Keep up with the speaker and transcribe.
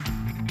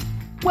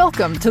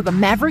Welcome to the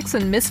Mavericks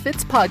and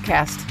Misfits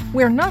podcast,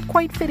 where not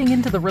quite fitting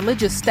into the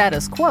religious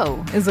status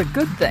quo is a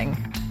good thing.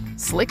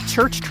 Slick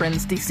church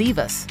trends deceive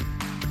us.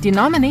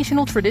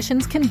 Denominational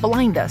traditions can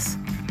blind us,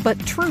 but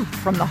truth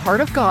from the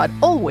heart of God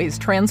always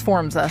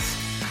transforms us.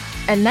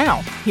 And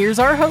now, here's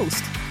our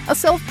host, a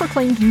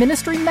self-proclaimed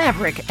ministry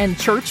maverick and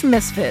church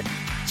misfit,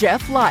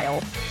 Jeff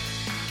Lyle.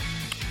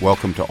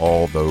 Welcome to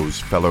all those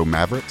fellow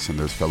Mavericks and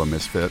those fellow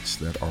Misfits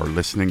that are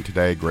listening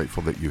today.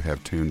 Grateful that you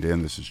have tuned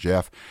in. This is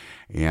Jeff,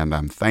 and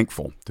I'm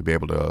thankful to be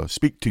able to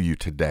speak to you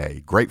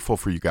today. Grateful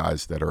for you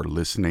guys that are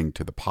listening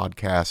to the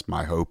podcast.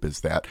 My hope is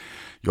that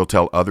you'll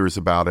tell others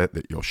about it,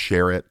 that you'll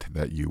share it,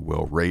 that you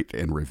will rate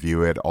and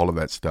review it. All of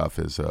that stuff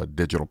is a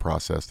digital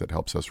process that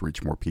helps us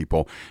reach more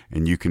people,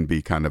 and you can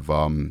be kind of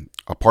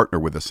a partner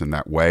with us in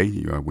that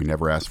way. We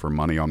never ask for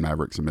money on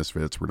Mavericks and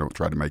Misfits. We don't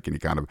try to make any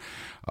kind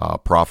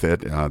of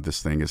profit.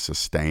 This thing is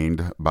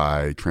sustained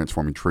by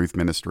Transforming Truth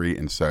Ministry,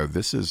 and so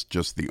this is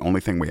just the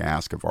only thing we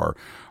ask of our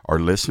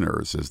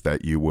listeners is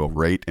that you will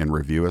rate and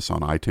review us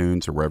on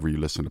iTunes or wherever you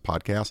listen to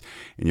podcasts,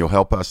 and you'll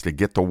help us to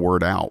get the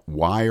word out.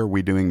 Why are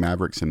we doing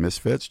Mavericks and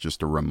Misfits?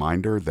 Just a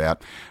reminder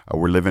that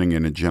we're living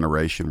in a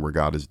generation where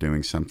God is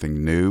doing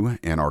something new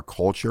in our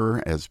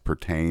culture as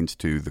pertains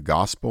to the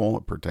gospel,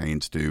 it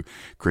pertains to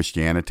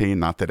Christianity.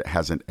 Not that it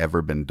hasn't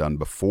ever been done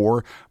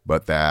before,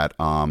 but that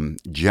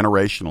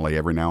generationally,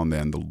 every now and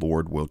then, the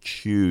Lord will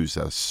choose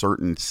a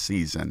certain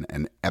season,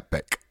 an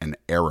epoch, an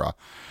era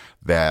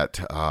that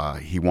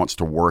he wants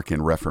to work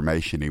in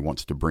reformation. He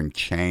wants to bring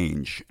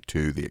change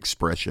to the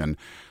expression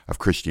of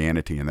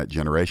Christianity in that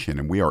generation.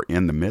 And we are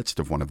in the midst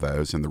of one of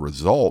those. And the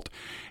result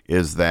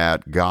is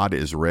that God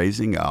is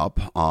raising up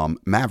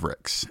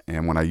mavericks.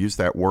 And when I use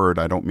that word,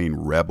 I don't mean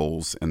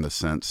rebels in the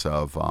sense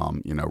of,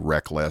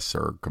 reckless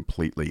or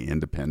completely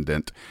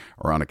independent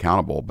or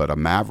unaccountable. But a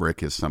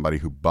maverick is somebody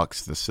who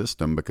bucks the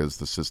system because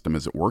the system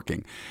isn't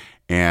working.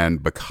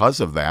 And because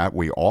of that,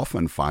 we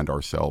often find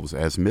ourselves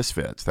as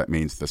misfits. That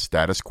means the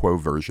status quo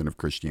version of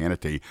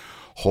Christianity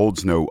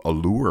holds no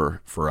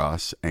allure for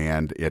us,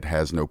 and it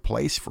has no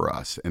place for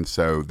us. And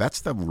so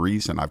that's the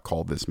reason I've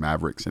called this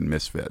Mavericks and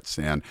Misfits.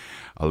 And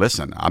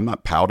listen, I'm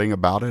not pouting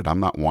about it. I'm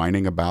not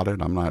whining about it.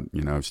 I'm not,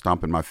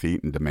 stomping my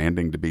feet and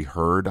demanding to be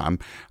heard. I'm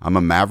a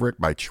maverick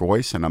by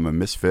choice, and I'm a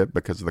misfit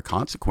because of the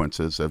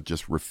consequences of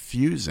just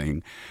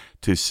refusing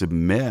to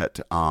submit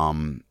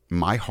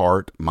my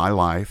heart, my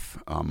life,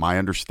 my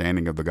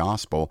understanding of the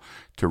gospel,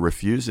 to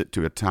refuse it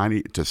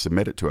to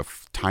submit it to a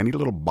tiny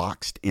little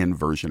boxed in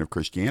version of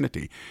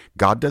Christianity.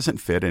 God doesn't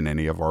fit in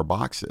any of our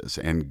boxes,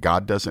 and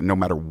God doesn't, no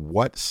matter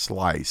what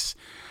slice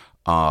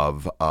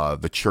of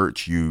the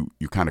church you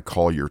kind of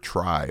call your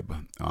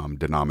tribe,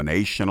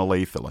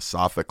 denominationally,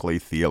 philosophically,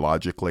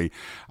 theologically.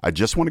 I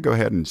just want to go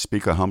ahead and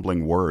speak a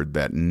humbling word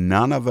that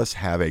none of us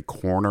have a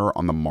corner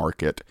on the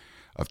market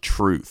of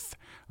truth.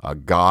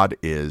 God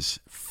is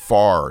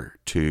far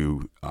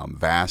too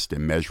vast,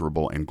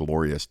 immeasurable, and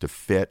glorious to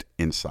fit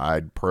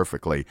inside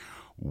perfectly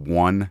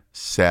one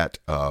set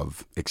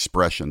of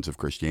expressions of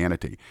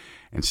Christianity.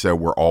 And so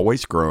we're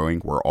always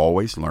growing, we're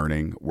always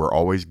learning, we're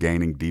always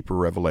gaining deeper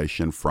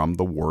revelation from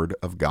the Word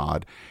of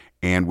God,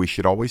 and we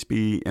should always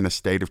be in a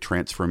state of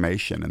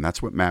transformation. And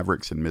that's what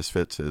Mavericks and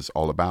Misfits is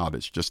all about.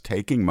 It's just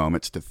taking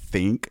moments to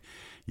think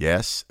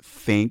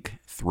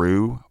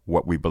through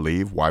what we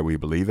believe, why we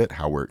believe it,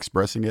 how we're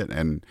expressing it,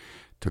 and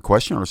to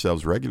question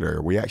ourselves regularly.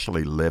 Are we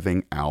actually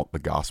living out the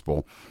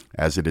gospel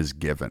as it is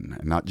given?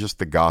 And not just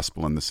the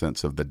gospel in the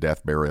sense of the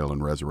death, burial,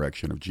 and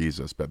resurrection of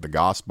Jesus, but the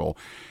gospel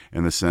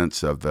in the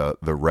sense of the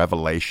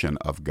revelation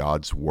of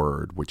God's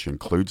word, which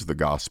includes the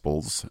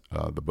gospels,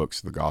 the books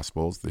of the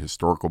gospels, the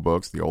historical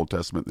books, the Old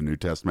Testament, the New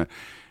Testament,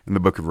 and the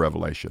book of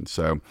Revelation.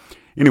 So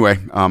anyway,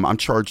 I'm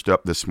charged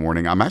up this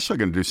morning. I'm actually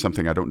going to do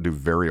something I don't do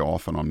very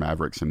often on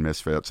Mavericks and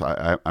Misfits.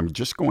 I'm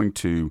just going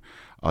to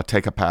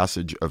take a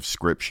passage of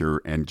Scripture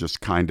and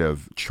just kind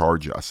of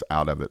charge us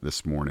out of it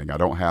this morning. I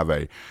don't have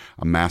a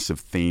massive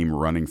theme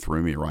running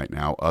through me right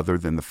now other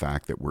than the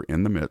fact that we're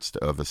in the midst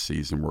of a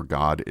season where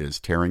God is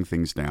tearing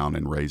things down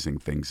and raising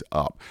things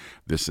up.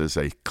 This is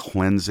a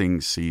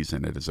cleansing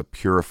season. It is a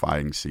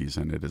purifying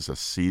season. It is a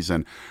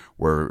season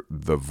where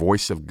the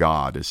voice of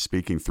God is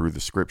speaking through the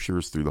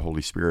Scriptures, through the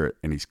Holy Spirit,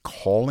 and He's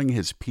calling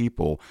His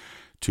people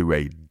to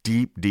a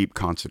deep, deep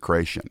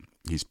consecration.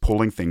 He's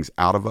pulling things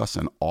out of us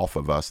and off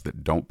of us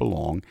that don't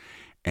belong,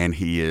 and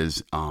He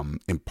is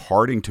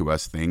imparting to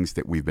us things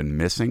that we've been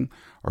missing,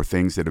 or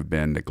things that have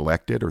been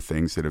neglected, or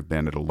things that have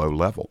been at a low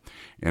level.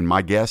 And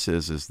my guess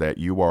is that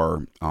you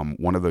are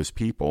one of those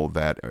people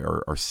that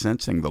are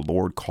sensing the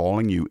Lord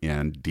calling you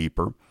in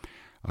deeper,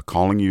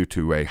 calling you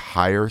to a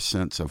higher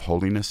sense of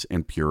holiness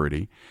and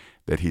purity,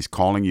 that He's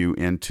calling you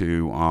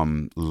into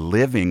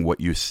living what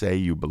you say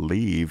you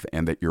believe,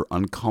 and that you're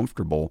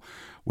uncomfortable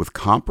with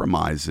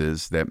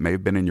compromises that may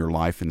have been in your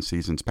life in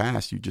seasons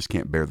past. You just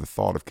can't bear the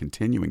thought of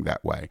continuing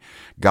that way.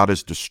 God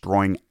is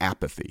destroying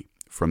apathy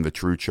from the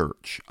true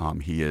church.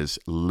 He is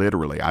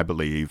literally, I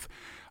believe,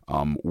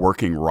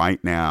 working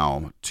right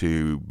now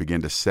to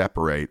begin to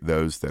separate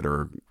those that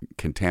are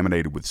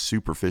contaminated with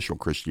superficial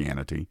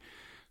Christianity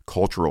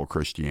cultural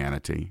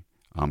Christianity,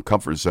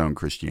 comfort zone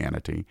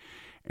Christianity,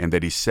 and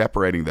that he's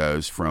separating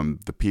those from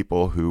the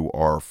people who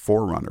are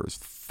forerunners,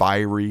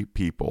 fiery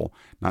people,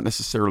 not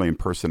necessarily in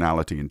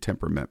personality and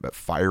temperament, but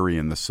fiery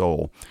in the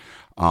soul,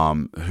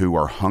 who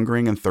are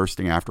hungering and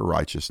thirsting after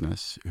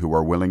righteousness, who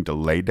are willing to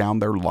lay down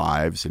their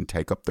lives and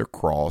take up their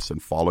cross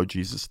and follow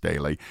Jesus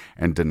daily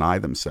and deny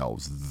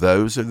themselves.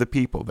 Those are the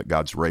people that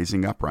God's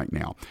raising up right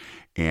now.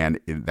 And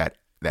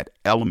that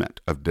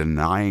element of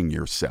denying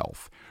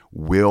yourself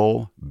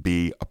will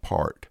be a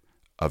part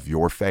of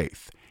your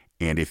faith.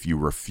 And if you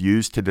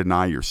refuse to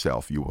deny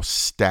yourself, you will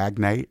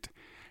stagnate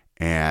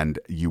and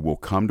you will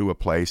come to a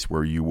place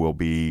where you will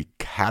be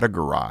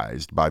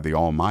categorized by the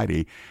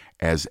Almighty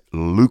as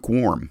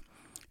lukewarm.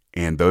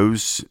 And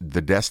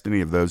the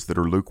destiny of those that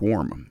are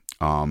lukewarm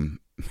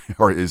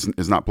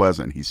is not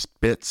pleasant. He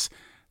spits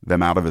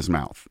them out of his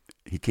mouth.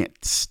 He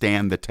can't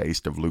stand the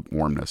taste of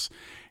lukewarmness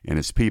in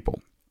his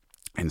people.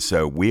 And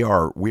so we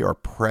are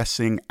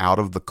pressing out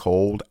of the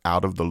cold,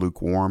 out of the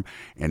lukewarm,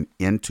 and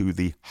into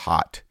the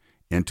hot,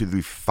 into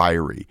the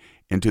fiery,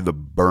 into the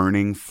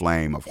burning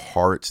flame of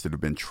hearts that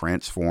have been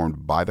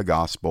transformed by the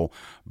gospel,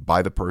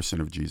 by the person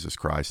of Jesus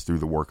Christ, through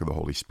the work of the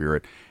Holy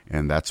Spirit.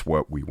 And that's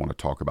what we want to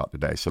talk about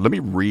today. So let me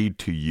read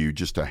to you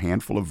just a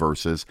handful of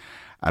verses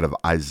out of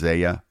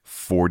Isaiah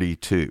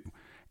 42.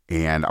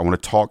 And I want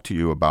to talk to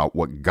you about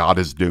what God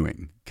is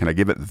doing. Can I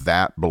give it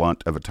that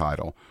blunt of a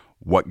title?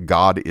 What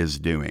God is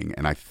doing.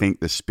 And I think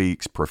this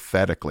speaks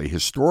prophetically.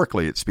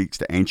 Historically, it speaks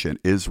to ancient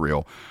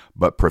Israel,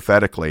 but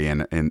prophetically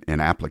and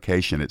in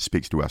application, it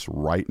speaks to us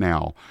right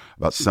now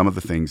about some of the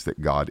things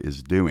that God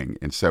is doing.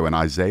 And so in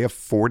Isaiah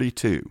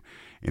 42,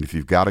 and if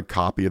you've got a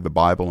copy of the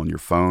Bible on your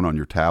phone, on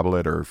your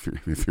tablet, or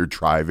if you're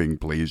driving,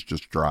 please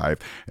just drive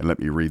and let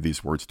me read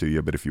these words to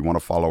you. But if you want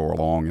to follow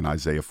along in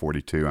Isaiah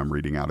 42, I'm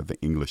reading out of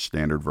the English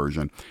Standard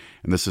Version.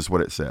 And this is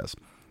what it says.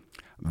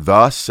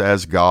 Thus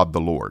says God the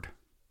Lord,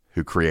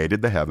 who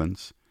created the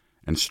heavens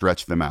and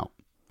stretched them out,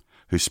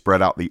 who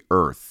spread out the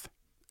earth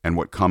and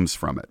what comes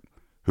from it,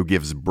 who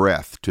gives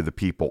breath to the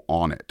people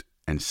on it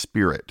and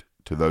spirit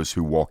to those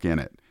who walk in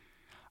it.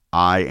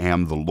 I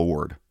am the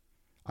Lord.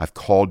 I've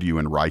called you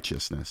in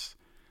righteousness.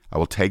 I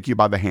will take you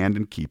by the hand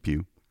and keep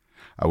you.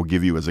 I will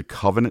give you as a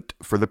covenant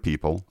for the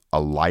people, a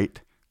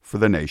light for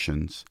the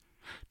nations,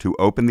 to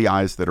open the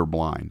eyes that are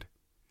blind,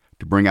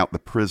 to bring out the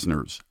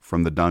prisoners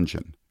from the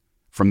dungeon,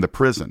 from the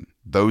prison,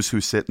 those who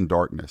sit in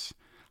darkness.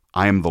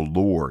 I am the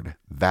Lord,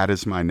 that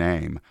is my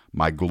name.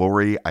 My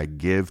glory I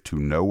give to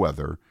no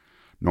other,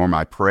 nor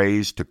my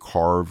praise to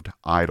carved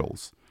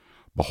idols.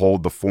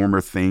 Behold, the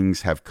former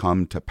things have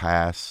come to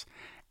pass,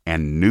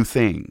 and new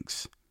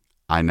things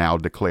I now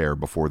declare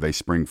before they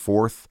spring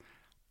forth.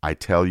 I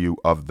tell you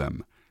of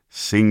them.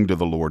 Sing to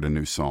the Lord a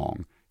new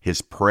song,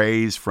 his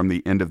praise from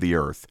the end of the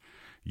earth.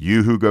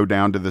 You who go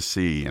down to the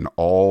sea and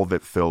all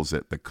that fills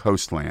it, the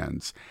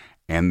coastlands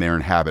and their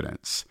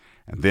inhabitants.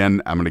 And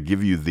then I'm going to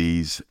give you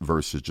these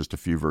verses, just a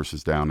few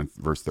verses down in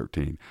verse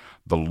 13.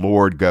 The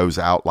Lord goes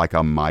out like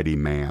a mighty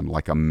man,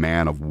 like a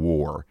man of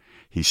war.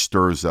 He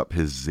stirs up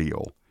his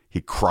zeal.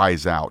 He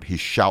cries out. He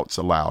shouts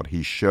aloud.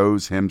 He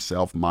shows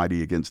himself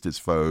mighty against his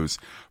foes.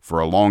 For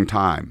a long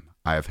time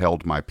I have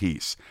held my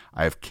peace.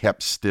 I have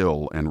kept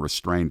still and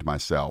restrained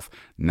myself.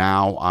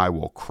 Now I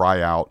will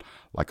cry out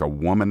like a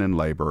woman in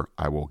labor.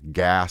 I will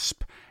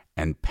gasp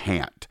and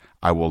pant.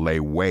 I will lay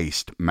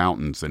waste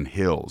mountains and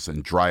hills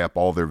and dry up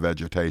all their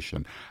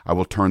vegetation. I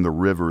will turn the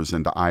rivers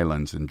into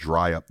islands and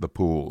dry up the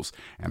pools.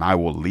 And I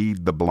will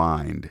lead the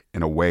blind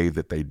in a way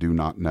that they do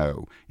not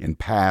know. In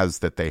paths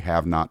that they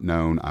have not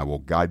known, I will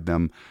guide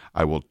them.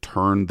 I will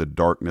turn the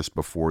darkness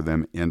before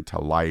them into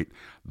light,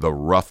 the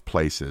rough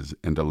places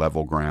into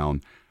level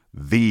ground.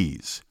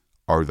 These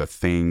are the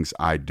things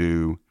I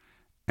do,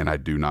 and I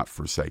do not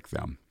forsake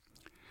them.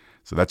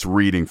 So that's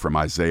reading from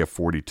Isaiah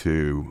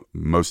 42,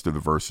 most of the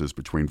verses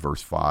between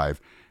verse 5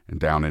 and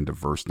down into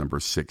verse number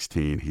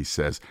 16. He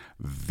says,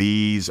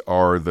 these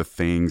are the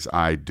things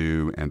I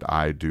do, and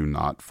I do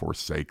not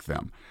forsake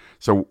them.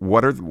 So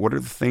what are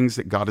the things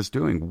that God is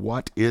doing?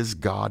 What is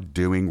God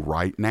doing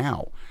right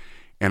now?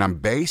 And I'm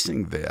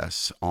basing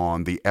this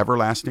on the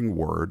everlasting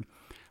word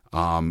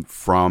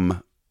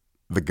from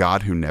the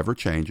God who never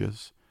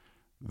changes,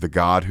 the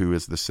God who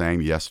is the same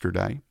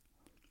yesterday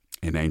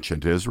in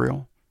ancient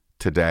Israel,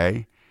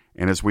 today,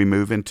 and as we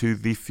move into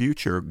the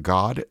future,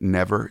 God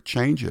never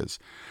changes.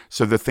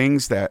 So the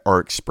things that are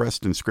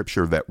expressed in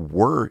Scripture that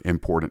were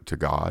important to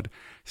God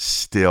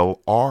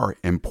still are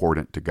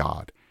important to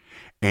God.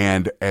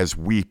 And as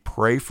we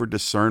pray for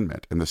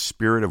discernment and the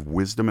spirit of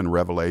wisdom and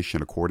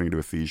revelation, according to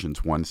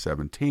Ephesians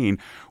 1:17,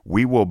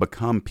 we will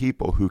become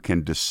people who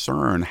can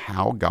discern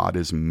how God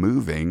is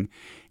moving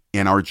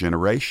in our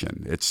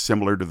generation. It's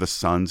similar to the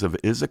sons of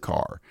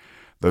Issachar.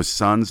 Those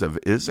sons of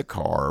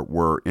Issachar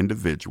were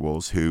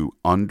individuals who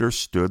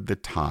understood the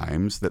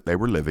times that they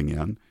were living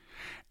in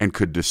and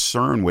could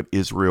discern what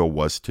Israel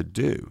was to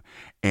do.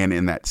 And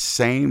in that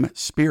same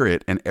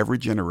spirit, in every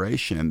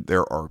generation,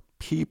 there are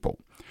people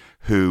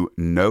who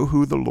know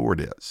who the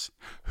Lord is,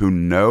 who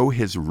know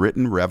his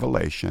written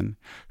revelation,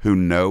 who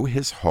know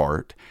his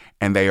heart,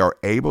 and they are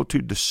able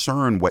to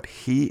discern what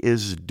he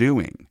is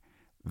doing.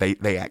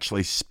 They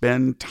actually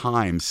spend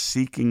time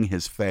seeking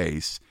his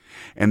face,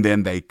 and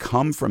then they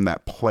come from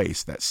that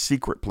place, that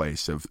secret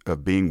place of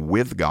being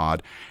with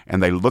God,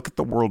 and they look at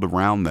the world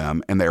around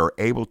them, and they are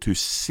able to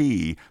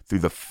see through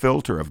the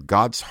filter of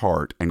God's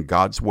heart and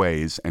God's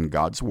ways and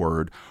God's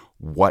word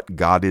what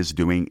God is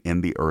doing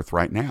in the earth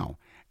right now.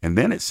 And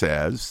then it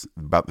says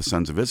about the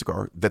sons of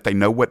Issachar that they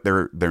know what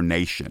their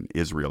nation,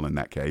 Israel in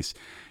that case,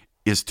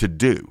 is to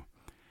do.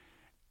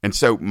 And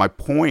so my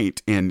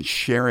point in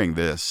sharing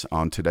this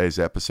on today's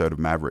episode of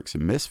Mavericks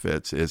and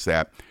Misfits is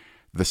that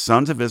the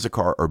sons of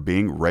Issachar are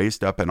being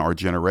raised up in our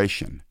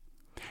generation,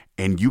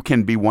 and you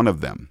can be one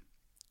of them.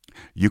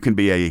 You can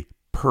be a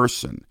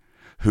person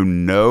who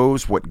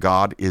knows what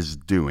God is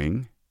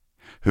doing,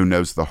 who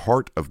knows the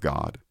heart of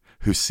God,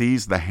 who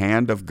sees the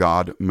hand of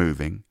God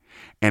moving,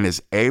 and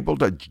is able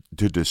to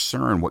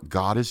discern what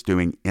God is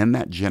doing in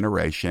that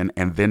generation,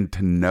 and then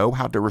to know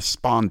how to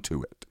respond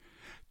to it.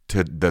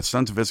 The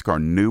sons of Issachar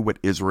knew what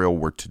Israel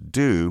were to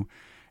do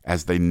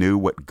as they knew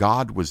what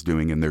God was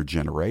doing in their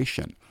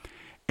generation.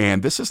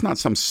 And this is not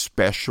some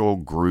special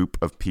group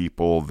of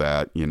people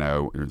that,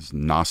 is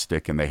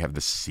Gnostic and they have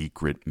the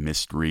secret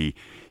mystery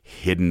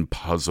hidden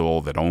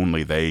puzzle that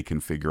only they can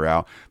figure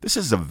out. This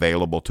is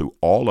available to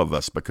all of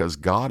us because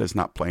God is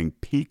not playing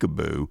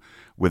peekaboo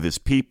with his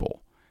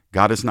people.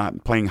 God is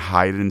not playing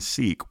hide and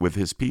seek with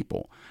his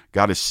people.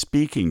 God is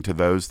speaking to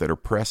those that are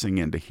pressing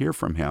in to hear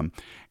from him,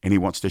 and he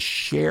wants to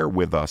share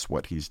with us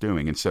what he's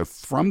doing. And so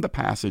from the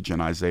passage in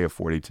Isaiah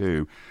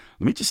 42,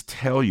 let me just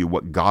tell you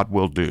what God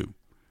will do.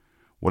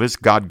 What is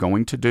God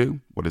going to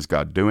do? What is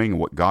God doing? And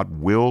what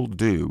God will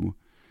do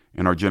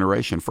in our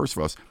generation? First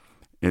of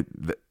all,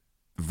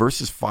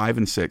 verses 5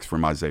 and 6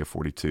 from Isaiah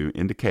 42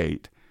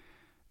 indicate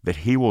that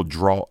he will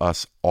draw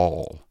us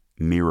all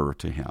nearer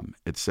to him.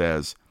 It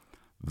says,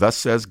 "Thus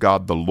says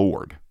God the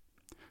Lord,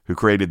 who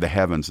created the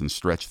heavens and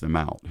stretched them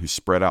out, who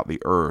spread out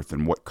the earth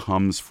and what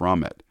comes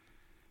from it."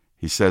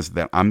 He says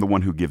that I'm the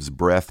one who gives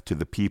breath to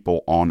the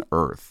people on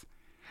earth.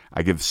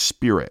 I give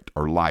spirit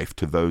or life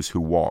to those who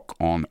walk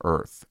on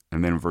earth.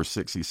 And then in verse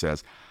 6 he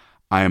says,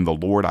 I am the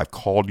Lord, I've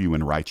called you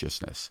in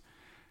righteousness.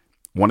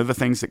 One of the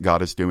things that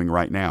God is doing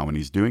right now, and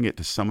he's doing it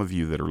to some of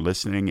you that are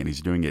listening, and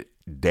he's doing it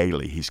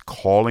daily. He's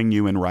calling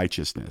you in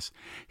righteousness.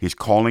 He's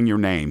calling your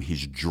name.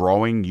 He's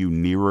drawing you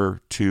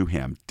nearer to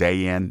him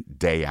day in,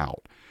 day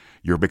out.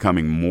 You're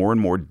becoming more and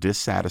more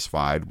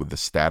dissatisfied with the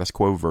status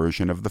quo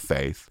version of the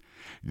faith,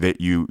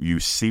 that you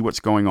see what's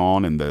going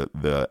on in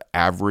the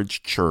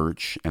average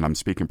church, and I'm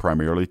speaking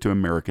primarily to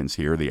Americans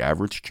here, the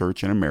average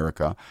church in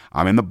America.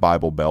 I'm in the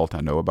Bible Belt.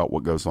 I know about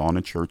what goes on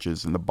in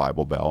churches in the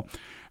Bible Belt.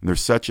 And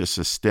there's such a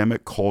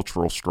systemic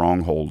cultural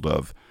stronghold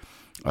of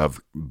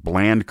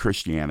bland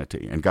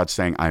Christianity. And God's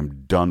saying,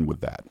 I'm done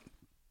with that.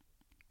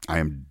 I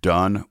am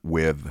done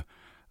with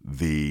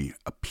the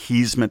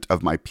appeasement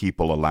of my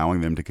people,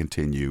 allowing them to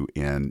continue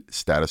in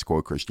status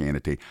quo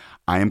Christianity.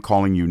 I am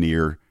calling you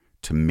near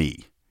to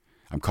me.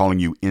 I'm calling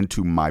you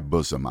into my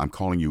bosom. I'm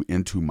calling you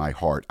into my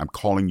heart. I'm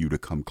calling you to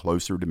come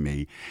closer to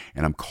me,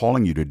 and I'm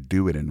calling you to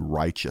do it in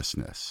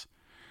righteousness.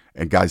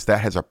 And guys, that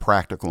has a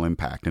practical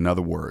impact. In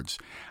other words,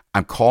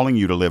 I'm calling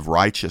you to live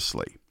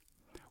righteously,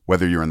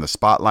 whether you're in the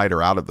spotlight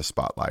or out of the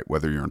spotlight,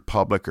 whether you're in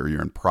public or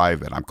you're in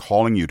private. I'm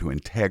calling you to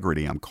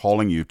integrity. I'm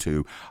calling you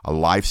to a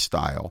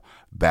lifestyle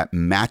that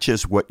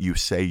matches what you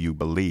say you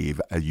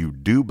believe. You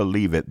do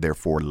believe it,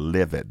 therefore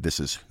live it. This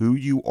is who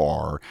you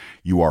are.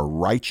 You are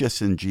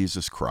righteous in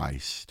Jesus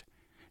Christ.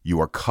 You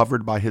are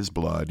covered by his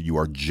blood. You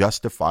are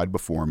justified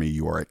before me.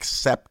 You are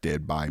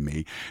accepted by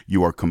me.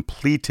 You are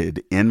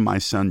completed in my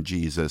son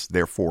Jesus.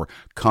 Therefore,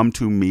 come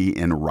to me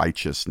in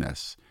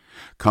righteousness.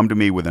 Come to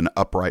me with an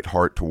upright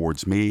heart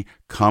towards me.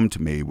 Come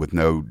to me with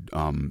no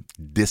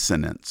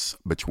dissonance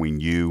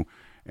between you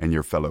and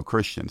your fellow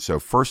Christians. So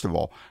first of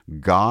all,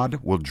 God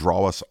will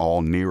draw us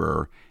all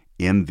nearer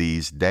in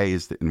these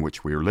days in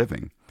which we are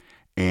living.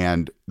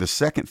 And the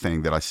second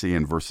thing that I see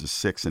in verses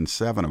 6 and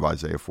 7 of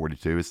Isaiah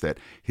 42 is that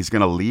he's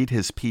going to lead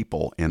his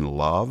people in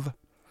love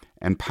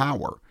and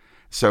power.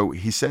 So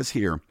he says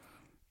here,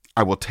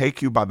 I will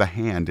take you by the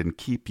hand and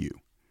keep you.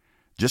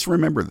 Just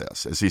remember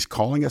this, as he's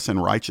calling us in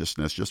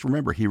righteousness, just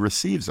remember he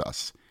receives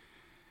us.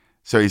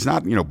 So he's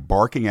not,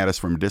 barking at us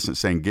from a distance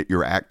saying, get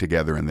your act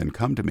together and then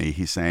come to me.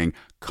 He's saying,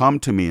 come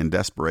to me in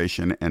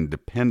desperation and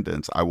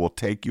dependence. I will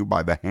take you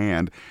by the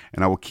hand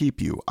and I will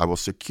keep you. I will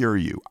secure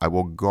you. I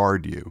will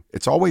guard you.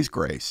 It's always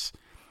grace.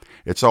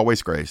 It's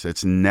always grace.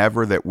 It's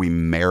never that we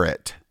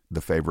merit the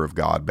favor of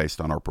God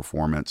based on our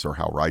performance or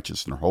how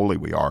righteous and holy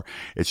we are.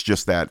 It's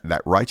just that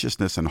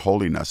righteousness and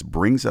holiness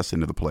brings us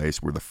into the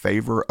place where the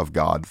favor of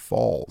God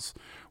falls,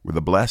 where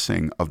the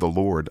blessing of the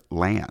Lord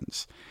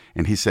lands.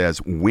 And he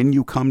says, when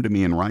you come to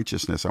me in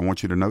righteousness, I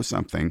want you to know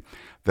something,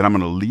 that I'm going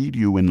to lead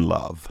you in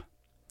love.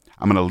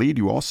 I'm going to lead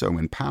you also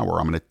in power.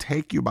 I'm going to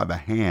take you by the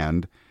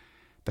hand.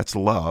 That's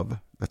love.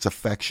 That's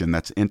affection.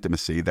 That's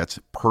intimacy. That's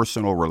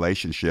personal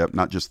relationship,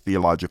 not just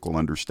theological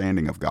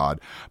understanding of God,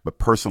 but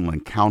personal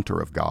encounter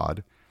of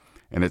God.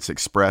 And it's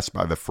expressed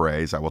by the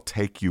phrase, I will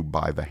take you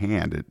by the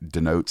hand. It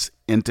denotes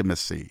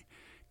intimacy,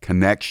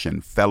 connection,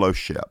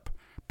 fellowship,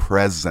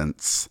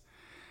 presence.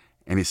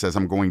 And he says,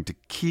 I'm going to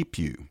keep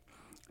you.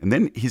 And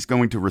then he's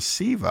going to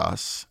receive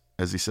us,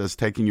 as he says,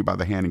 taking you by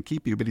the hand and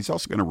keep you, but he's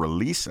also going to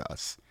release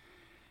us.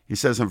 He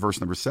says in verse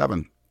number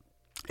 7,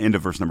 into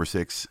verse number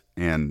 6,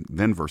 and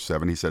then verse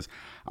 7, he says,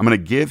 I'm going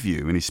to give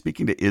you, and he's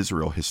speaking to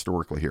Israel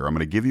historically here, I'm going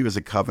to give you as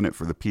a covenant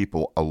for the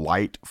people, a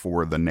light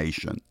for the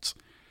nations.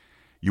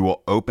 You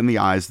will open the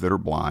eyes that are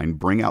blind,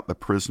 bring out the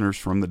prisoners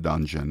from the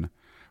dungeon.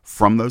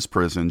 From those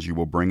prisons, you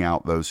will bring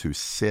out those who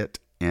sit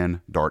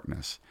in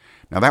darkness.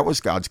 Now, that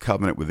was God's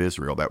covenant with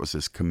Israel. That was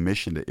his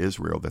commission to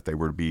Israel, that they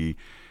would be,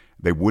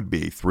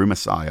 through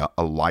Messiah,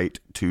 a light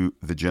to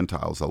the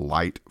Gentiles, a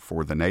light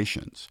for the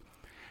nations.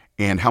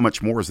 And how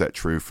much more is that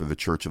true for the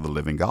church of the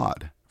living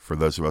God, for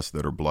those of us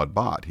that are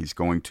blood-bought? He's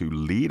going to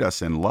lead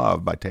us in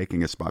love by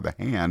taking us by the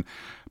hand,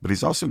 but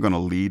he's also going to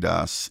lead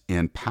us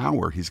in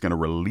power. He's going to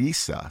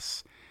release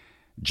us.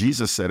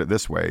 Jesus said it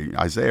this way.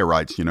 Isaiah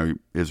writes,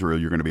 Israel,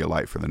 you're going to be a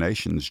light for the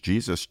nations.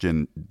 Jesus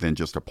then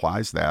just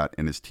applies that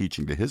in his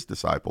teaching to his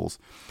disciples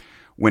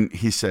when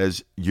he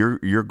says,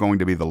 you're going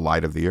to be the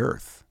light of the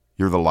earth.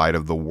 You're the light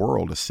of the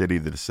world. A city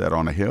that is set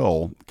on a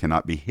hill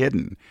cannot be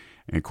hidden.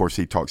 And of course,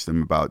 he talks to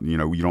them about, you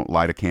don't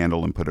light a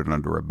candle and put it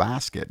under a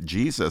basket.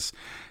 Jesus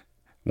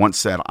once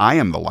said, I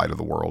am the light of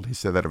the world. He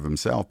said that of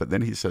himself, but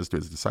then he says to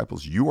his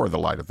disciples, you are the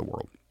light of the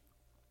world.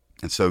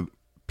 And so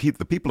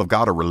the people of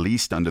God are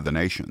released unto the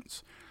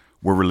nations.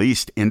 We're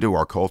released into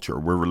our culture.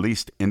 We're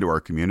released into our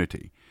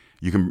community.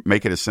 You can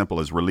make it as simple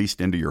as released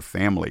into your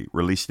family,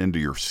 released into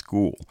your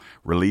school,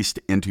 released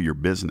into your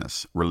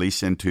business,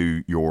 released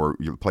into your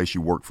place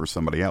you work for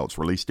somebody else,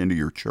 released into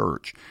your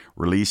church,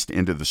 released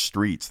into the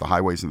streets, the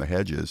highways and the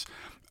hedges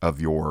of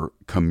your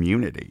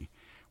community.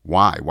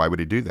 Why? Why would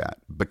he do that?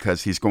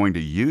 Because he's going to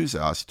use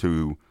us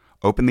to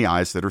open the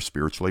eyes that are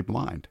spiritually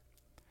blind.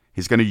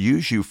 He's going to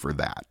use you for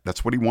that.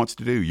 That's what he wants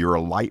to do. You're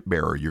a light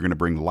bearer. You're going to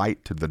bring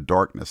light to the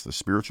darkness, the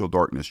spiritual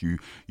darkness. You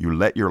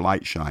let your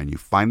light shine. You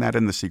find that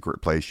in the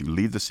secret place. You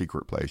leave the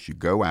secret place. You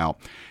go out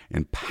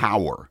in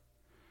power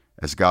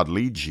as God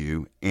leads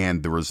you.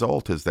 And the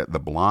result is that the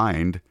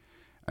blind,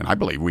 and I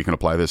believe we can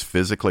apply this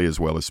physically as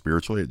well as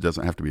spiritually. It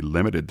doesn't have to be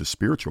limited to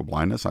spiritual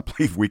blindness. I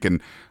believe we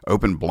can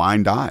open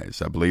blind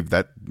eyes. I believe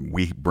that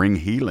we bring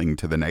healing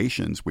to the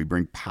nations. We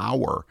bring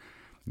power,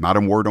 not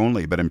in word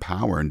only, but in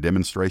power and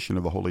demonstration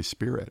of the Holy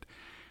Spirit.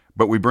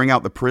 But we bring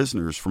out the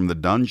prisoners from the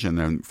dungeon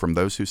and from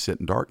those who sit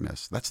in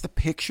darkness. That's the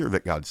picture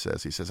that God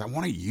says. He says, I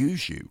want to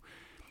use you.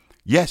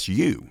 Yes,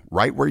 you,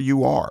 right where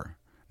you are.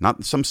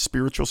 Not some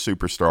spiritual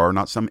superstar,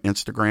 not some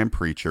Instagram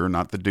preacher,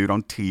 not the dude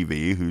on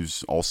TV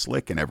who's all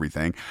slick and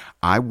everything.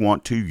 I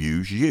want to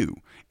use you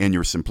in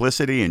your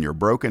simplicity, in your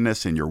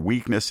brokenness, in your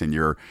weakness, in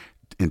your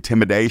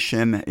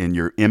intimidation, in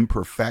your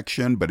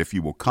imperfection. But if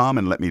you will come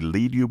and let me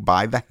lead you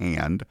by the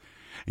hand,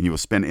 and you will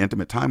spend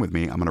intimate time with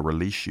me, I'm going to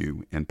release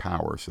you in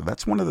power. So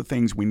that's one of the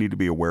things we need to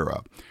be aware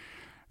of.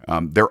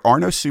 There are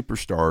no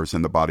superstars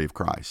in the body of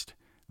Christ.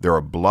 There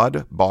are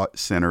blood-bought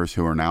sinners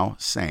who are now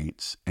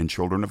saints and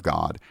children of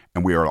God,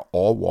 and we are to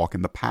all walk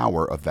in the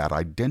power of that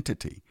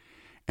identity.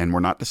 And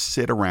we're not to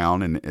sit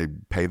around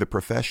and pay the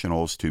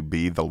professionals to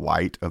be the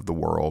light of the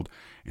world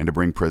and to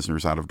bring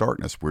prisoners out of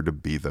darkness. We're to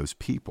be those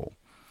people.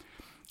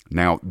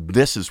 Now,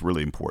 this is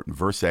really important.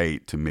 Verse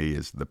 8 to me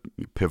is the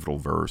pivotal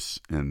verse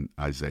in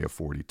Isaiah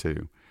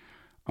 42.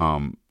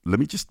 Let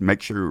me just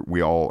make sure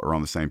we all are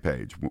on the same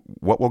page.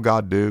 What will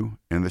God do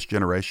in this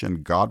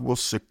generation? God will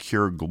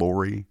secure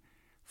glory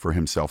for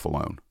himself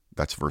alone.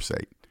 That's verse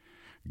 8.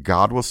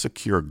 God will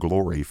secure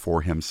glory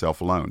for himself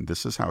alone.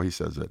 This is how he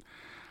says it.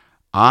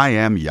 I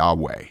am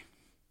Yahweh.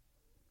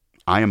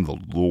 I am the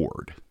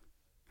Lord.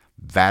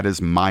 That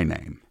is my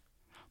name.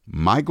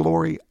 My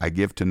glory I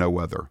give to no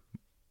other,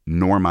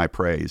 nor my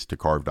praise to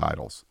carved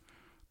idols.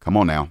 Come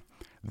on now.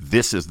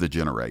 This is the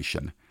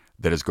generation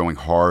that is going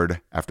hard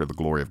after the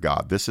glory of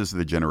God. This is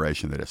the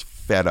generation that is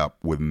fed up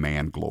with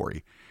man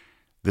glory.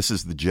 This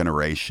is the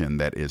generation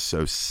that is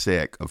so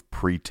sick of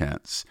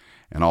pretense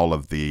and all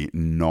of the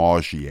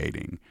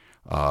nauseating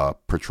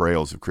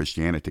portrayals of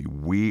Christianity.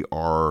 We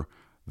are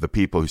the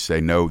people who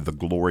say, no, the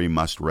glory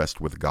must rest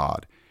with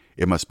God.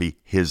 It must be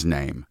his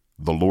name,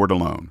 the Lord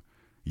alone.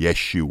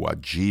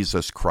 Yeshua,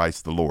 Jesus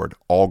Christ the Lord,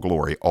 all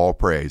glory, all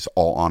praise,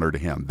 all honor to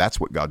him.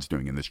 That's what God's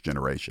doing in this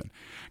generation.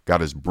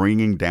 God is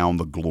bringing down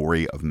the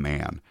glory of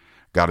man.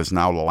 God is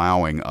now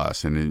allowing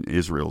us, and in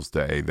Israel's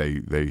day,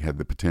 they had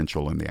the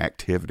potential and the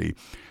activity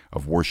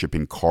of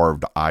worshiping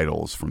carved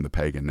idols from the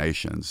pagan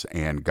nations.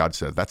 And God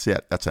said, that's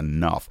it. That's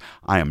enough.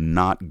 I am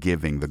not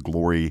giving the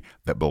glory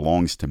that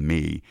belongs to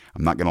me.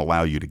 I'm not going to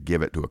allow you to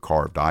give it to a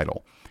carved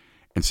idol.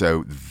 And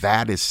so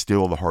that is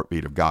still the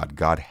heartbeat of God.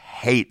 God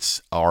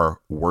hates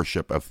our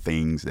worship of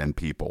things and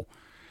people.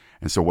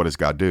 And so what does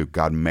God do?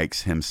 God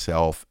makes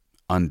himself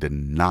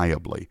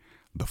undeniably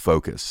the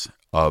focus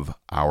of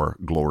our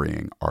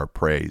glorying, our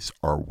praise,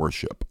 our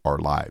worship, our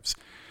lives.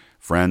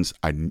 Friends,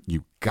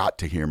 you got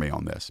to hear me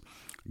on this.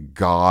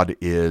 God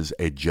is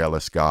a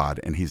jealous God,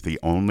 and he's the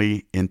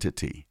only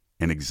entity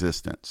in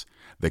existence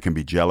that can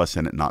be jealous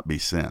and it not be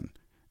sin.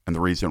 And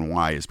the reason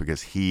why is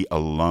because he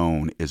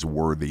alone is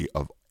worthy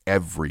of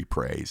every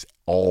praise,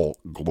 all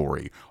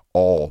glory,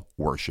 all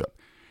worship.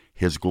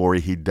 His glory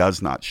he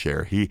does not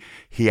share.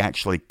 He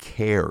actually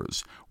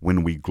cares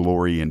when we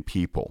glory in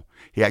people.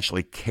 He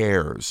actually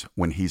cares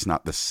when he's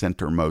not the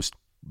centermost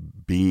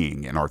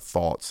being in our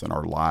thoughts and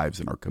our lives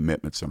and our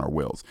commitments and our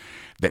wills.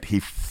 That he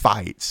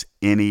fights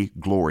any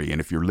glory.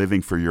 And if you're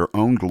living for your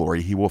own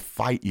glory, he will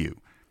fight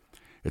you.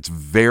 It's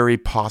very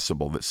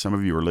possible that some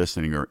of you are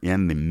listening are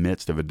in the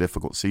midst of a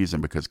difficult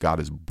season because God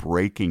is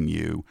breaking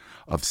you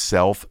of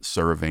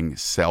self-serving,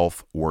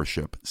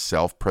 self-worship,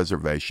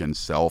 self-preservation,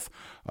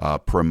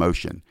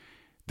 self-promotion,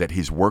 that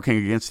he's working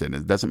against it. And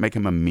it doesn't make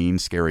him a mean,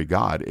 scary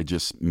God. It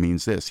just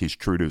means this. He's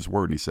true to his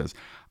word. And he says,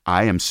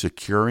 I am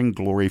securing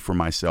glory for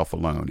myself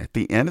alone. At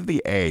the end of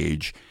the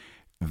age,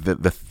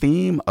 the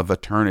theme of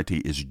eternity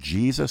is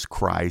Jesus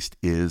Christ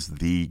is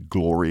the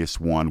glorious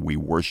one. We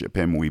worship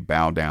him. We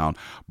bow down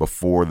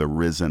before the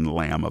risen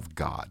Lamb of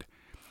God.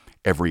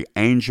 Every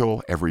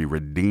angel, every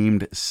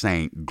redeemed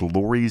saint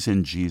glories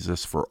in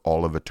Jesus for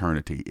all of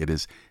eternity. It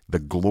is the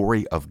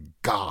glory of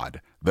God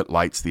that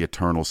lights the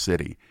eternal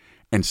city.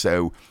 And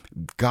so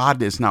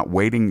God is not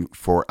waiting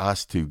for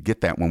us to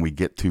get that when we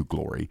get to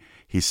glory.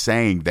 He's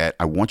saying that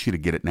I want you to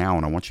get it now,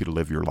 and I want you to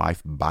live your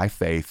life by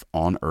faith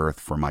on earth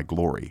for my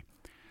glory.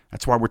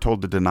 That's why we're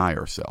told to deny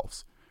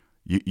ourselves.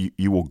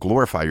 You will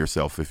glorify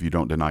yourself if you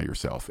don't deny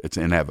yourself. It's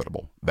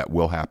inevitable. That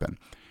will happen.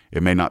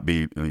 It may not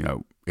be,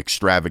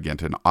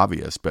 extravagant and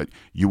obvious, but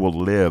you will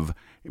live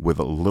with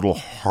a little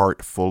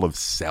heart full of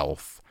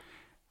self.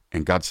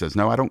 And God says,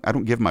 no, I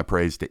don't give my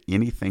praise to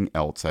anything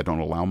else. I don't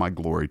allow my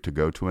glory to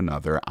go to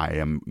another. I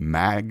am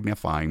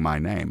magnifying my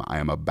name. I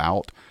am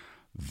about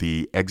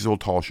the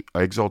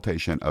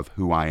exaltation of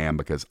who I am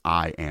because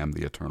I am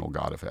the eternal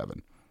God of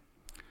heaven.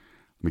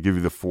 Let me give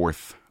you the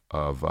fourth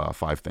of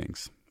 5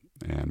 things,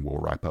 and we'll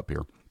wrap up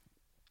here.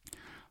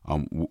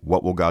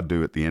 What will God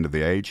do at the end of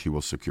the age? He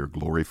will secure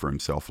glory for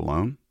himself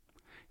alone.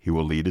 He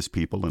will lead his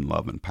people in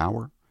love and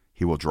power.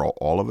 He will draw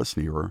all of us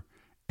nearer,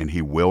 and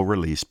he will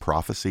release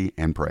prophecy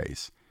and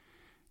praise.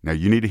 Now,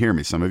 you need to hear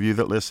me. Some of you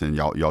that listen,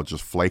 y'all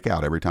just flake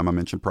out every time I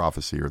mention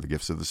prophecy or the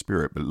gifts of the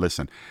Spirit. But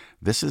listen,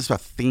 this is a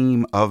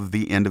theme of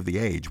the end of the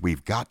age.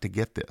 We've got to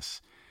get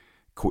this.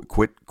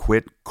 Quit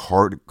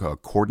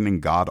cordoning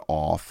God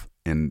off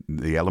in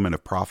the element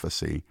of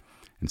prophecy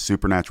and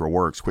supernatural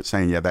works. Quit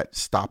saying, that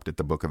stopped at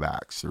the book of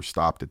Acts or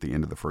stopped at the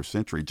end of the first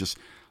century. Just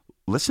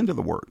listen to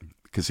the word,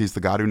 because he's the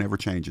God who never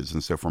changes.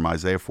 And so from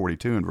Isaiah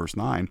 42 and verse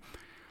 9,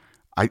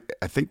 I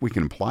think we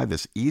can imply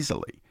this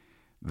easily,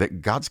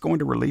 that God's going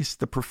to release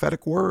the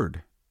prophetic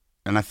word.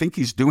 And I think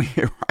he's doing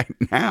it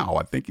right now.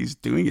 I think he's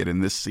doing it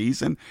in this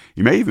season.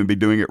 He may even be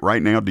doing it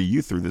right now to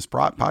you through this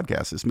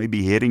podcast. This may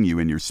be hitting you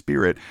in your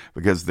spirit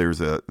because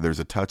there's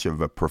a touch of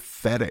a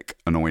prophetic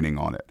anointing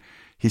on it.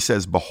 He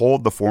says,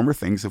 behold, the former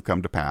things have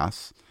come to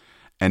pass,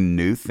 and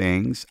new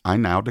things I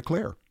now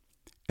declare.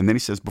 And then he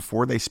says,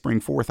 before they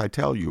spring forth, I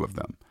tell you of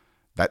them.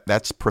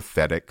 That's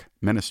prophetic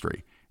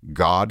ministry.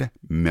 God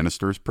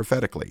ministers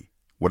prophetically.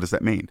 What does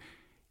that mean?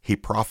 He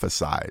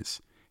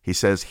prophesies. He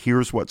says,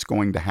 here's what's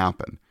going to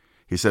happen.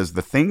 He says,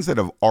 the things that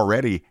have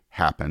already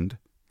happened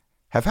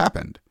have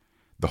happened.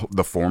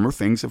 The former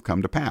things have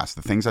come to pass.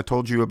 The things I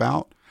told you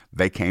about,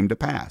 they came to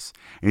pass.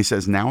 And he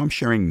says, now I'm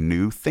sharing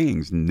new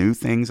things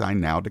I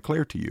now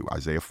declare to you.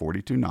 Isaiah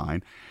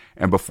 42:9.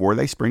 And before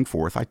they spring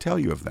forth, I tell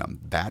you of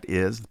them. That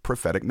is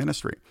prophetic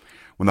ministry.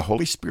 When the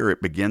Holy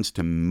Spirit begins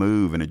to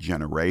move in a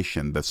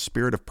generation, the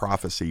spirit of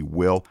prophecy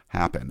will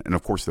happen. And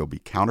of course, there'll be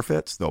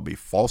counterfeits, there'll be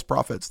false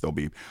prophets, there'll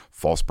be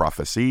false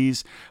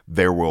prophecies,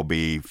 there will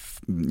be,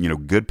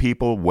 good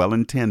people,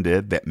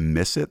 well-intended, that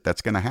miss it.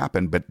 That's going to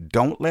happen. But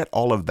don't let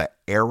all of the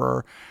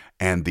error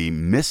and the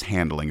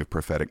mishandling of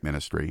prophetic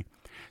ministry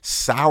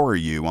sour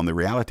you on the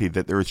reality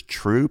that there is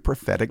true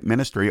prophetic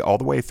ministry all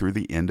the way through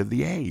the end of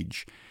the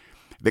age.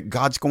 That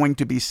God's going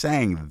to be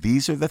saying,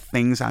 these are the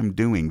things I'm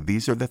doing.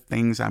 These are the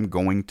things I'm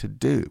going to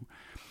do.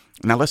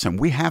 Now listen,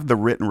 we have the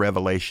written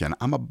revelation.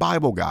 I'm a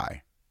Bible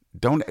guy.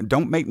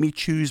 Don't make me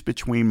choose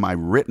between my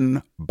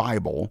written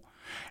Bible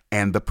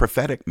and the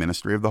prophetic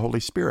ministry of the Holy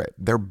Spirit.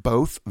 They're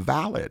both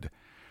valid.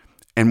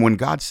 And when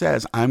God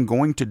says, I'm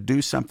going to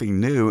do something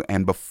new,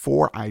 and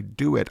before I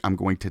do it, I'm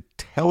going to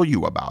tell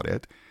you about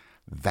it,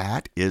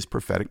 that is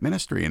prophetic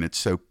ministry. And it's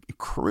so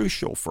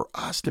crucial for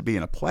us to be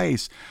in a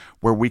place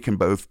where we can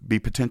both be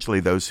potentially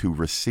those who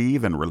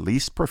receive and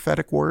release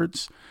prophetic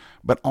words,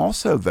 but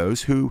also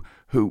those who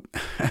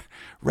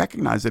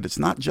recognize that it's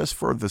not just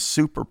for the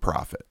super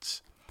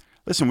prophets.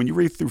 Listen, when you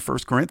read through 1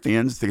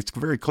 Corinthians, it's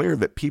very clear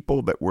that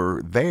people that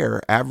were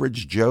there,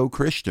 average Joe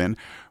Christian,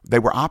 they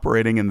were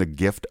operating in the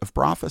gift of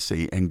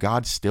prophecy, and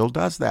God still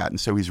does that. And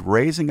so he's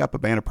raising up a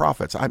band of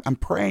prophets. I'm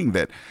praying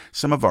that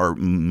some of our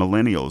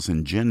millennials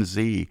and Gen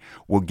Z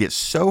will get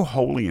so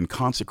holy and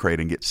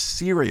consecrated and get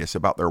serious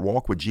about their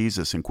walk with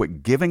Jesus and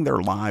quit giving their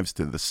lives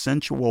to the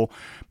sensual,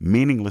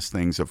 meaningless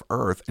things of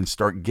earth and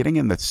start getting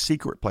in the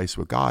secret place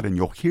with God, and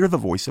you'll hear the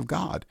voice of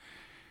God.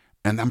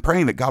 And I'm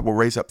praying that God will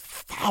raise up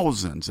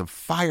thousands of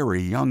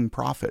fiery young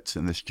prophets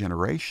in this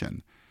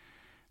generation.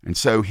 And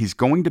so he's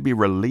going to be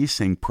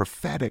releasing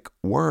prophetic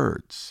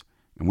words.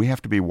 And we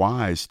have to be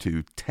wise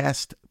to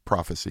test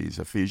prophecies.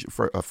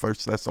 1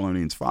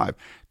 Thessalonians 5,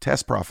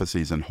 test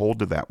prophecies and hold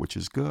to that which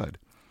is good.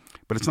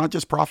 But it's not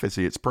just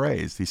prophecy, it's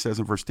praise. He says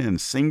in verse 10,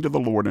 sing to the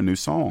Lord a new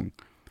song,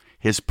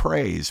 his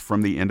praise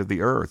from the end of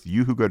the earth,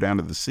 you who go down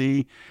to the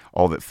sea,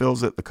 all that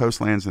fills it, the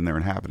coastlands and their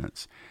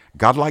inhabitants.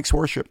 God likes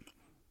worship.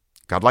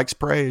 God likes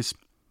praise.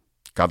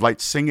 God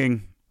likes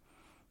singing.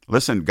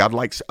 Listen, God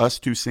likes us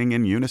to sing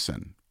in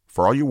unison.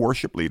 For all you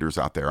worship leaders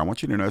out there, I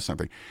want you to know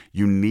something.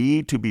 You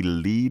need to be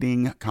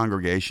leading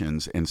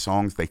congregations in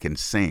songs they can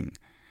sing,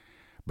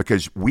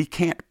 because we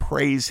can't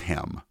praise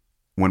him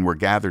when we're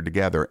gathered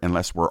together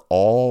unless we're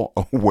all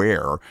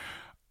aware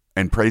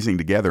and praising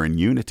together in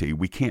unity.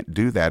 We can't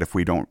do that if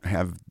we don't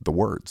have the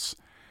words.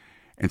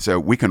 And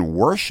so we can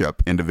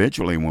worship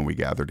individually when we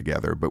gather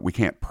together, but we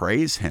can't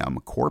praise him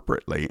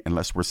corporately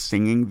unless we're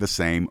singing the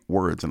same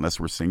words, unless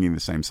we're singing the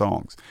same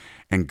songs.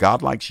 And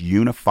God likes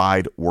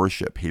unified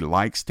worship. He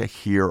likes to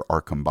hear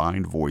our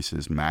combined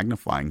voices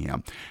magnifying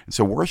him. And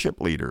so worship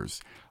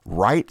leaders,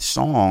 write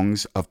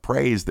songs of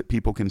praise that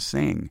people can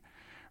sing.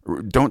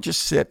 Don't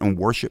just sit and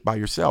worship by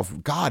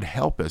yourself. God,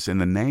 help us in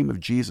the name of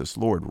Jesus,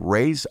 Lord.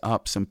 Raise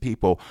up some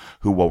people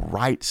who will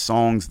write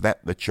songs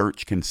that the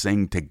church can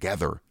sing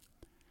together.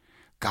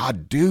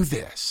 God, do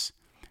this.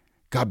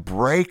 God,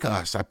 break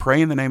us. I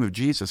pray in the name of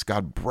Jesus,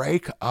 God,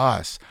 break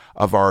us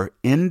of our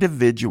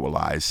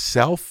individualized,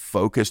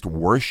 self-focused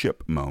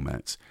worship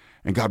moments.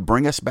 And God,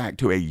 bring us back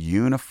to a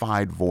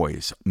unified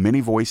voice, many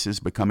voices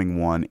becoming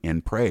one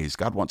in praise.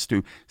 God wants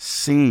to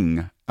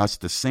sing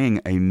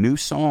a new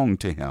song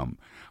to him,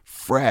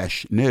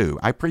 fresh, new.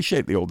 I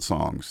appreciate the old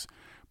songs,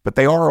 but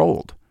they are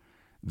old.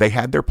 They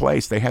had their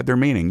place. They had their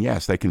meaning.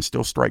 Yes, they can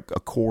still strike a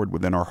chord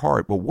within our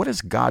heart. But what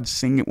does God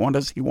sing? What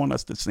does he want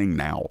us to sing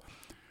now?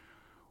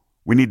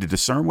 We need to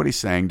discern what he's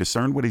saying,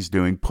 discern what he's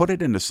doing, put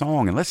it into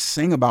song, and let's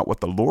sing about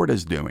what the Lord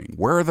is doing.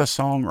 Where are the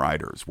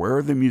songwriters? Where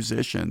are the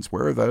musicians?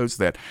 Where are those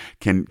that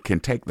can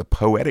take the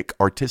poetic,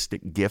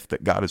 artistic gift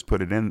that God has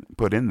put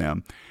in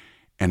them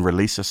and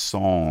release a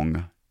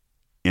song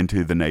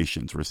into the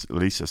nations,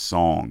 release a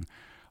song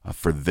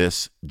for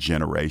this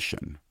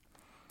generation?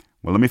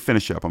 Well, let me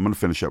finish up. I'm going to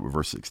finish up with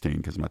verse 16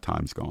 because my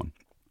time's gone.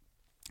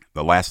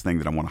 The last thing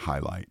that I want to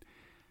highlight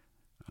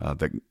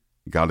that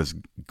God is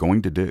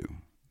going to do,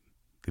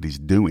 that he's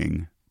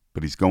doing,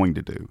 but he's going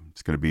to do.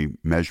 It's going to be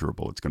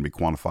measurable. It's going to be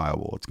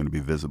quantifiable. It's going to be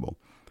visible.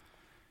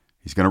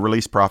 He's going to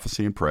release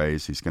prophecy and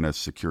praise. He's going to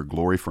secure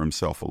glory for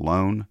himself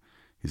alone.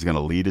 He's going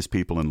to lead his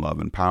people in love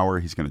and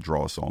power. He's going to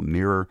draw us all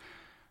nearer.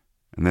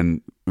 And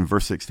then in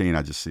verse 16,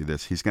 I just see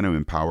this. He's going to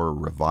empower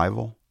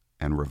revival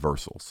and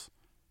reversals.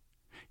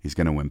 He's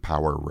going to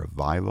empower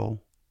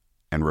revival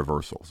and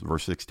reversals.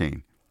 Verse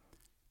 16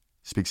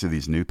 speaks of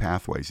these new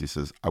pathways. He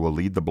says, I will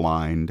lead the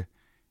blind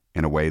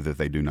in a way that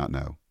they do not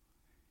know.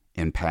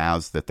 In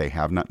paths that they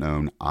have not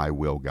known, I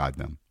will guide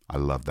them. I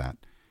love that.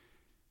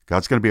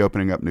 God's going to be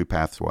opening up new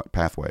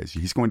pathways.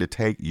 He's going to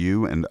take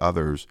you and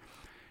others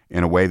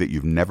in a way that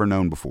you've never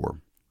known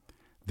before.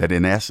 That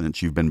in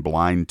essence, you've been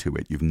blind to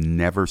it. You've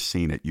never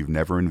seen it. You've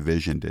never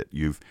envisioned it.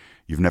 You've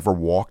never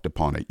walked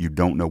upon it. You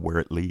don't know where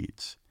it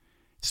leads.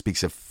 It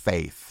speaks of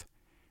faith.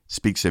 It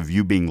speaks of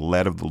you being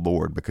led of the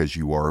Lord because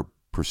you are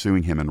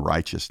pursuing him in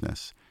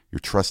righteousness. You're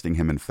trusting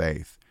him in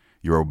faith.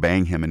 You're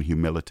obeying him in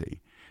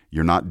humility.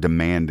 You're not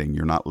demanding.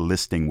 You're not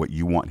listing what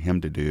you want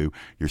him to do.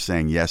 You're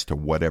saying yes to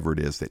whatever it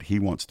is that he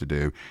wants to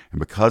do. And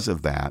because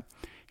of that,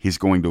 he's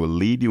going to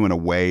lead you in a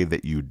way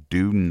that you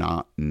do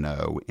not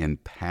know, in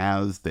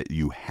paths that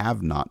you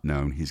have not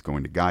known. He's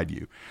going to guide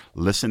you.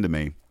 Listen to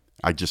me.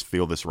 I just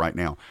feel this right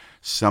now.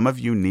 Some of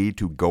you need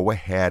to go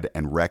ahead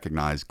and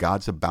recognize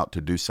God's about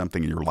to do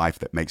something in your life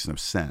that makes no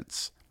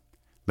sense.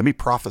 Let me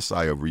prophesy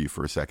over you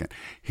for a second.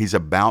 He's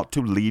about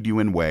to lead you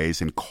in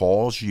ways and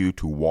cause you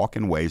to walk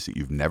in ways that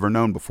you've never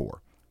known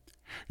before.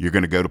 You're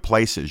going to go to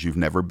places you've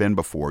never been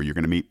before. You're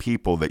going to meet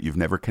people that you've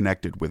never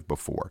connected with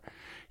before.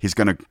 He's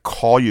going to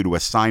call you to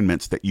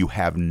assignments that you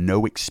have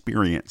no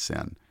experience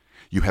in.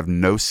 You have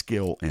no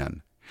skill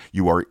in.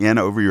 You are in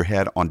over your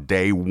head on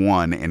day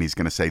one, and he's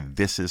going to say,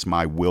 this is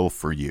my will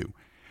for you.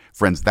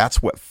 Friends,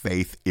 that's what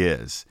faith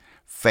is.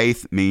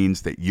 Faith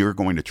means that you're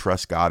going to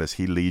trust God as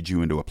he leads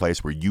you into a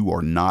place where you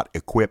are not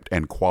equipped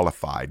and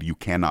qualified. You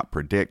cannot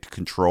predict,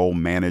 control,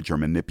 manage, or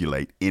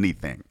manipulate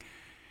anything.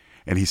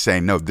 And he's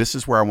saying, no, this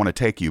is where I want to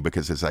take you,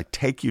 because as I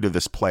take you to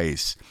this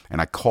place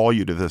and I call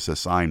you to this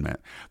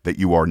assignment that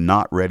you are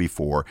not ready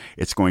for,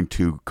 it's going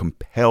to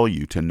compel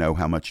you to know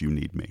how much you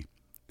need me.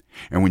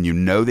 And when you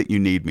know that you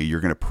need me, you're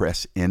going to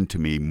press into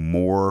me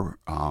more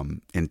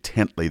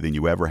intently than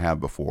you ever have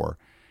before.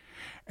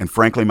 And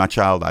frankly, my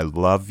child, I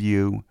love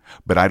you,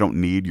 but I don't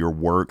need your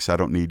works. I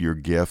don't need your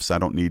gifts. I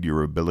don't need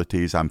your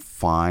abilities. I'm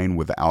fine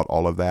without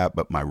all of that.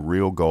 But my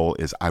real goal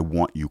is I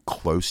want you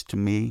close to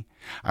me.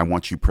 I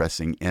want you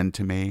pressing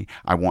into me.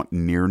 I want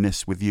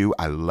nearness with you.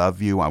 I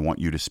love you. I want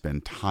you to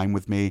spend time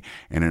with me.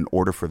 And in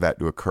order for that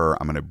to occur,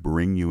 I'm going to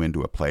bring you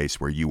into a place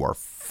where you are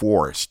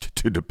forced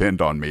to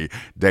depend on me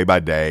day by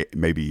day,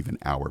 maybe even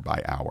hour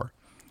by hour.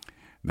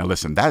 Now,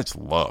 listen, that's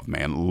love,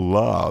 man.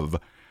 Love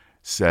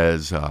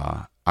says,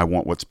 I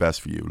want what's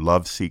best for you.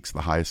 Love seeks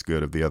the highest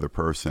good of the other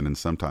person. And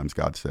sometimes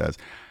God says,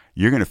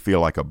 you're going to feel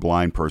like a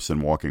blind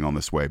person walking on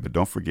this way. But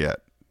don't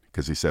forget,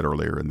 because he said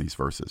earlier in these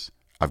verses,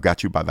 I've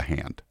got you by the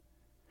hand.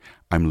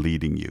 I'm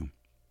leading you.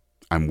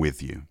 I'm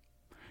with you.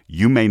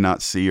 You may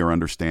not see or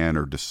understand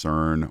or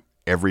discern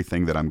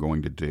everything that I'm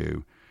going to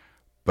do,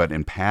 but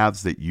in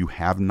paths that you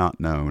have not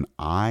known,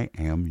 I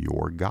am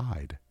your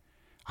guide.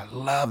 I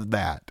love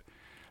that.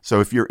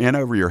 So if you're in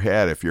over your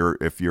head, if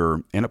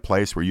you're in a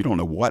place where you don't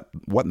know what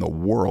in the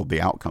world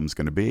the outcome's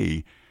going to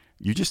be,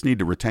 you just need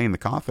to retain the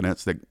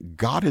confidence that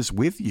God is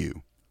with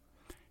you.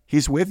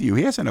 He's with you.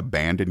 He hasn't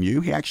abandoned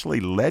you. He actually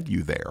led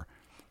you there.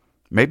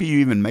 Maybe you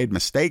even made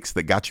mistakes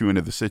that got you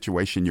into the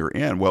situation you're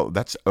in. Well,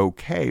 that's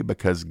okay,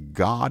 because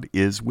God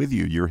is with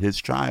you. You're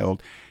his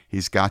child.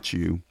 He's got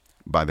you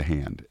by the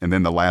hand. And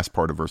then the last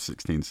part of verse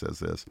 16 says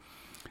this,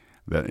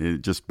 that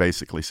it just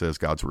basically says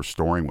God's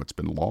restoring what's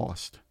been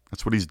lost.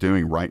 That's what he's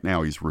doing right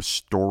now. He's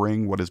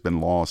restoring what has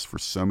been lost for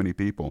so many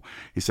people.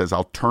 He says,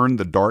 I'll turn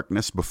the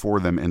darkness before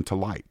them into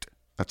light.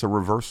 That's a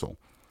reversal.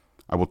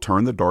 I will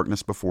turn the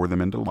darkness before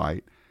them into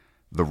light,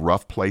 the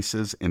rough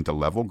places into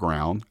level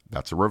ground.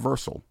 That's a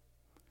reversal.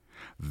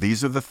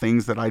 These are the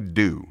things that I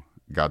do,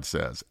 God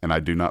says, and I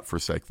do not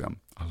forsake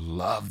them. I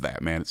love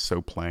that, man. It's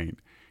so plain.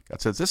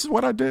 God says, this is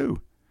what I do.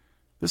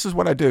 This is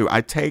what I do.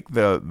 I take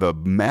the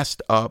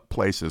messed up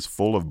places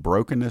full of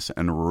brokenness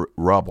and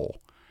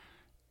rubble,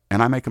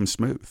 and I make them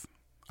smooth.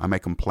 I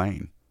make them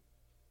plain.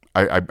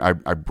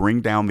 I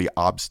bring down the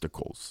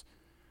obstacles.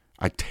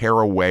 I tear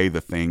away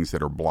the things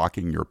that are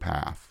blocking your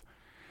path.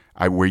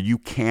 Where you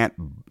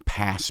can't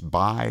pass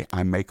by,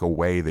 I make a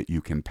way that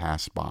you can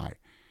pass by.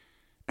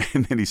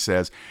 And then he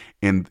says,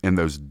 in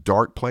those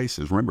dark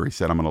places, remember, he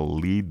said, I'm going to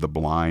lead the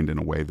blind in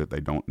a way that they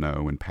don't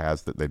know, in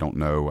paths that they don't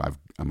know.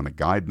 I'm going to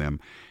guide them.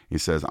 He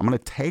says, I'm going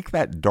to take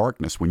that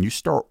darkness. When you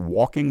start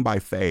walking by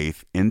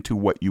faith into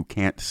what you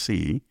can't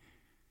see,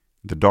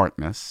 the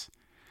darkness,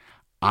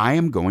 I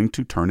am going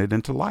to turn it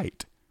into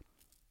light.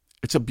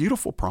 It's a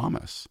beautiful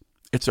promise.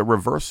 It's a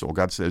reversal.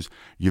 God says,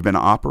 you've been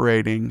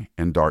operating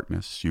in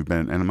darkness.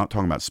 And I'm not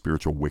talking about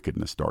spiritual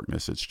wickedness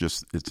darkness.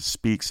 It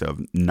speaks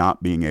of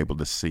not being able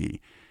to see,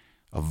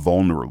 a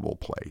vulnerable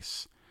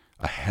place,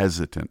 a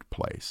hesitant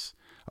place,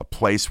 a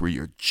place where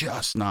you're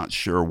just not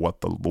sure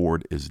what the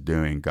Lord is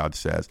doing. God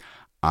says,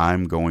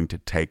 I'm going to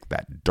take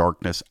that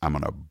darkness. I'm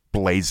going to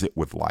blaze it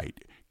with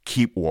light.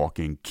 Keep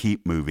walking,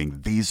 keep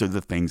moving. These are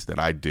the things that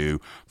I do.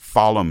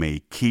 Follow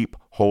me. Keep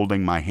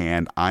holding my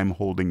hand. I'm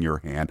holding your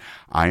hand.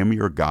 I am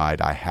your guide.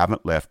 I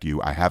haven't left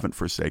you. I haven't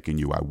forsaken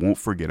you. I won't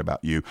forget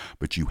about you,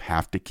 but you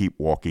have to keep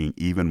walking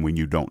even when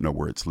you don't know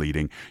where it's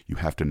leading. You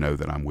have to know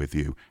that I'm with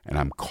you and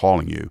I'm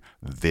calling you.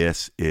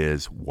 This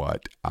is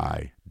what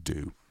I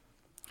do.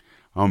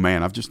 Oh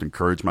man, I've just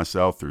encouraged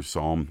myself through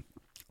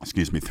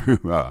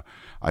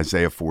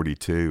Isaiah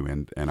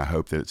 42, and I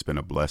hope that it's been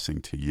a blessing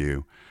to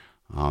you.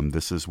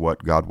 This is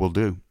what God will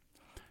do.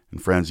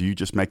 And friends, you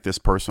just make this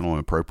personal and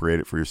appropriate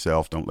it for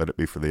yourself. Don't let it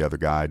be for the other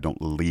guy.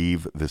 Don't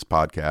leave this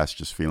podcast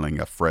just feeling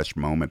a fresh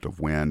moment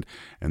of wind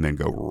and then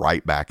go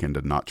right back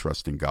into not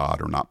trusting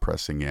God or not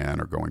pressing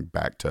in or going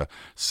back to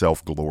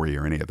self-glory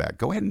or any of that.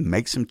 Go ahead and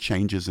make some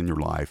changes in your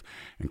life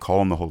and call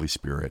on the Holy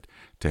Spirit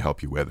to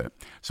help you with it.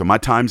 So my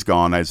time's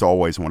gone. As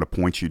always, I want to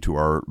point you to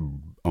our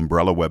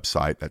umbrella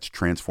website. That's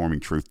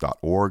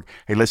transformingtruth.org.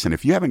 Hey, listen,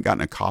 if you haven't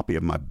gotten a copy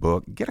of my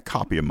book, get a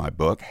copy of my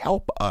book.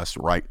 Help us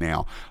right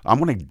now. I'm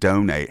going to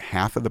donate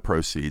half of the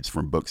proceeds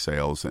from book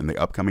sales in the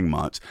upcoming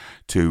months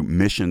to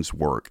missions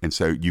work. And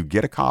so you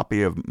get a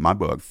copy of my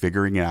book,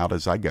 Figuring It Out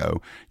As I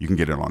Go. You can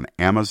get it on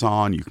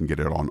Amazon. You can get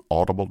it on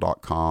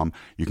audible.com.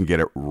 You can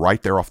get it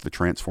right there off the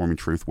Transforming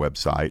Truth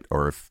website,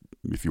 or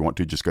if you want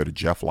to, just go to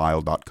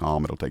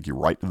jefflyle.com. It'll take you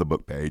right to the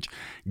book page.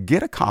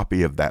 Get a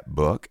copy of that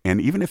book.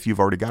 And even if you've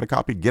already got a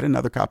copy, get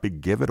another copy,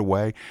 give it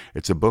away.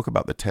 It's a book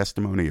about the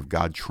testimony of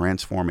God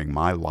transforming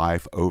my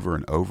life over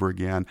and over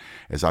again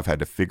as I've had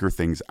to figure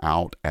things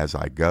out as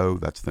I go.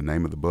 That's the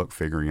name of the book,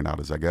 Figuring It Out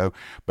As I Go.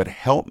 But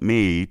help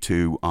me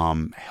to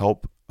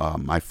help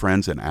my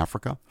friends in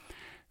Africa,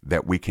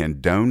 that we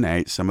can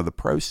donate some of the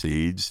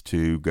proceeds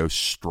to go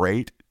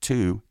straight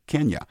to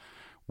Kenya,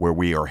 where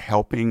we are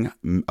helping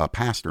a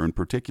pastor in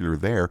particular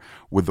there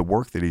with the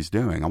work that he's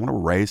doing. I want to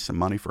raise some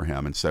money for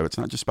him. And so it's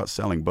not just about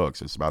selling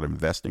books. It's about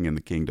investing in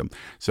the kingdom.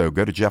 So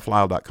go to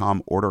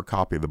jefflyle.com, order a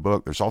copy of the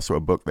book. There's also a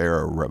book there,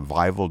 a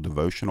revival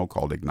devotional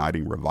called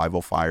Igniting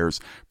Revival Fires,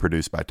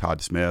 produced by Todd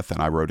Smith.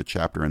 And I wrote a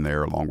chapter in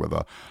there along with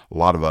a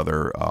lot of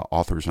other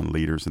authors and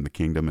leaders in the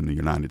kingdom in the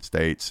United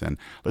States. And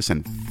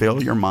listen,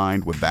 fill your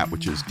mind with that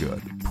which is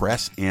good.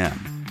 Press in.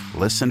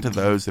 Listen to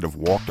those that have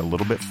walked a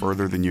little bit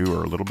further than you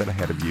or a little bit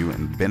ahead of you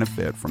and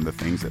benefit from the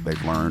things that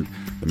they've learned,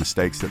 the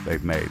mistakes that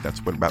they've made.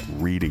 That's what about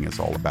reading is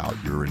all about.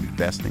 You're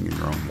investing in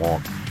your own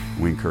walk.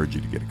 We encourage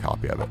you to get a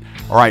copy of it.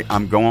 All right,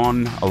 I'm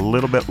going a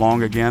little bit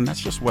long again. That's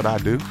just what I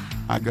do.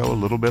 I go a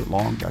little bit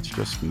long. That's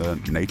just the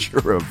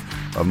nature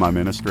of my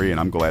ministry, and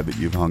I'm glad that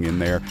you've hung in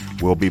there.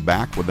 We'll be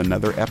back with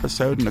another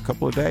episode in a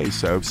couple of days.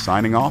 So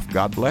signing off,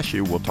 God bless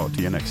you. We'll talk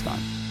to you next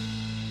time.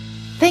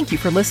 Thank you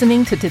for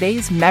listening to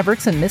today's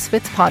Mavericks and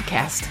Misfits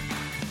podcast.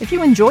 If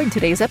you enjoyed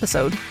today's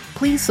episode,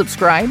 please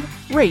subscribe,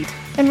 rate,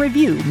 and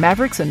review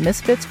Mavericks and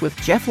Misfits with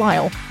Jeff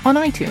Lyle on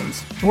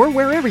iTunes or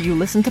wherever you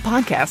listen to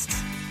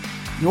podcasts.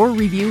 Your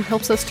review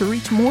helps us to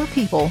reach more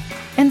people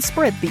and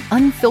spread the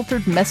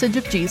unfiltered message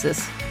of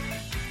Jesus.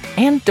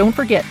 And don't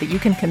forget that you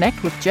can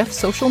connect with Jeff's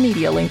social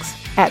media links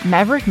at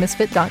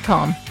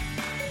maverickmisfit.com.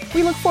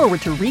 We look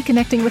forward to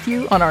reconnecting with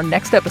you on our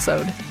next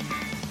episode.